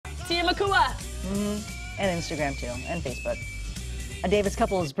Tia Makua. And Instagram too, and Facebook. A Davis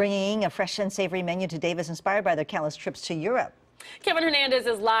couple is bringing a fresh and savory menu to Davis, inspired by their countless trips to Europe. Kevin Hernandez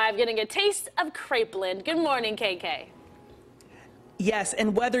is live getting a taste of Crepeland. Good morning, KK. Yes,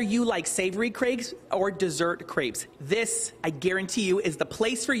 and whether you like savory crepes or dessert crepes, this, I guarantee you, is the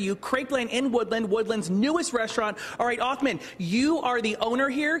place for you. Crepeland in Woodland, Woodland's newest restaurant. All right, Othman, you are the owner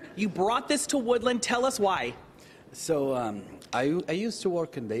here. You brought this to Woodland. Tell us why. So I used to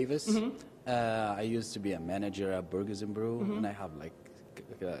work in Davis. I used to be a manager at Burgers and Brew, and I have like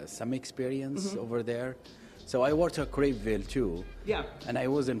some experience over there. So I worked at Crepeville too. Yeah. And I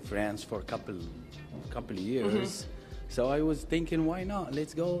was in France for a couple of years. So I was thinking, why not?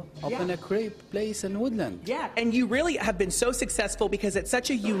 Let's go open a crepe place in Woodland. Yeah, and you really have been so successful because it's such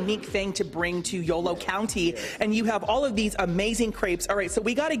a unique thing to bring to Yolo County, and you have all of these amazing crepes. All right, so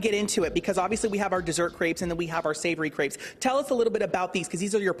we got to get into it because obviously we have our dessert crepes and then we have our savory crepes. Tell us a little bit about these because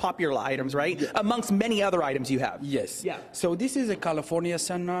these are your popular items, right? Yeah. Amongst many other items you have. Yes. Yeah. So this is a California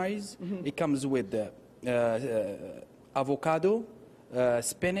sunrise. It comes with avocado,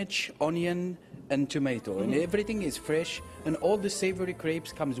 spinach, onion, and tomato, and everything is fresh, and all the savory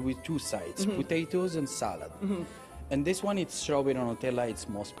crepes comes with two sides, potatoes and salad. And this one, it's strawberry Nutella, it's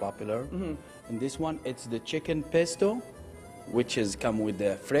most popular. And this one, it's the chicken pesto, which is come with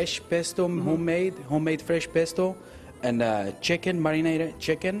the fresh pesto, homemade fresh pesto, and chicken, marinated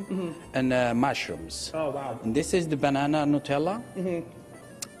chicken, and mushrooms. Oh, wow. And this is the banana Nutella.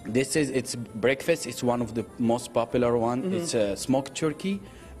 This is, it's breakfast, it's one of the most popular one. It's smoked turkey,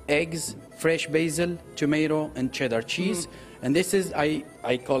 eggs, fresh basil, tomato, and cheddar cheese. And this is, I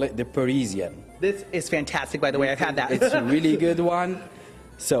call it the Parisian. This is fantastic, by the way. I've had that. It's a really good one.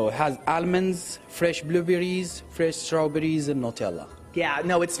 So it has almonds, fresh blueberries, fresh strawberries, and Nutella. Yeah,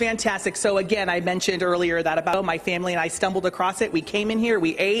 no, it's fantastic. So again, I mentioned earlier that about my family and I stumbled across it. We came in here,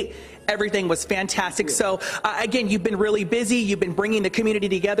 we ate, everything was fantastic. So again, you've been really busy. You've been bringing the community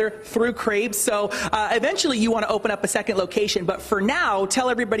together through crepes. So eventually you want to open up a second location. But for now, tell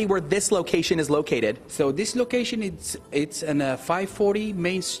everybody where this location is located. So this location, it's in 540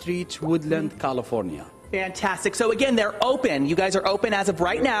 Main Street, Woodland, California. Fantastic. So again, they're open. You guys are open as of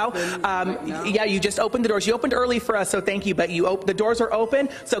right now. Yeah, you just opened the doors. You opened early for us, so thank you. But the doors are open,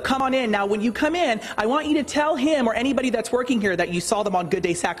 so come on in. Now, when you come in, I want you to tell him or anybody that's working here that you saw them on Good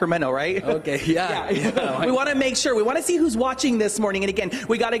Day Sacramento, right? Okay. Yeah. We want to make sure. We want to see who's watching this morning. And again,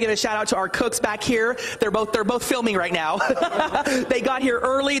 we got to give a shout out to our cooks back here. They're both filming right now. They got here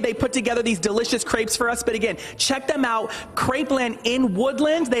early. They put together these delicious crepes for us. But again, check them out. Crepeland in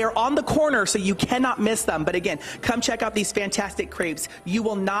Woodland. They are on the corner, so you cannot miss them. But again, come check out these fantastic crepes. You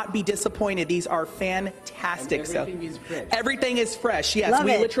will not be disappointed. These are fantastic. And everything is fresh. Everything is fresh. Yes, Love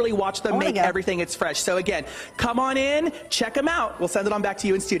we it. literally watch them make everything. It's fresh. So again, come on in, check them out. We'll send it on back to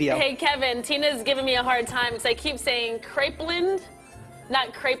you in studio. Hey, Kevin, Tina's giving me a hard time because I keep saying Crepeland,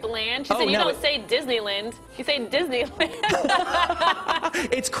 not Crepeland. She said you don't say Disneyland. You say Disneyland.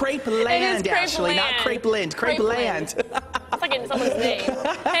 It's Crepeland, Ashley, not Crepeland. Crepeland. It's like in someone's name.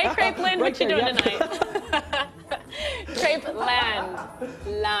 Hey, Crepeland, what you doing tonight?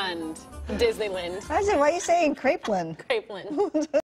 Crepeland. Land. Disneyland. I said, why are you saying Crepeland? Crepeland.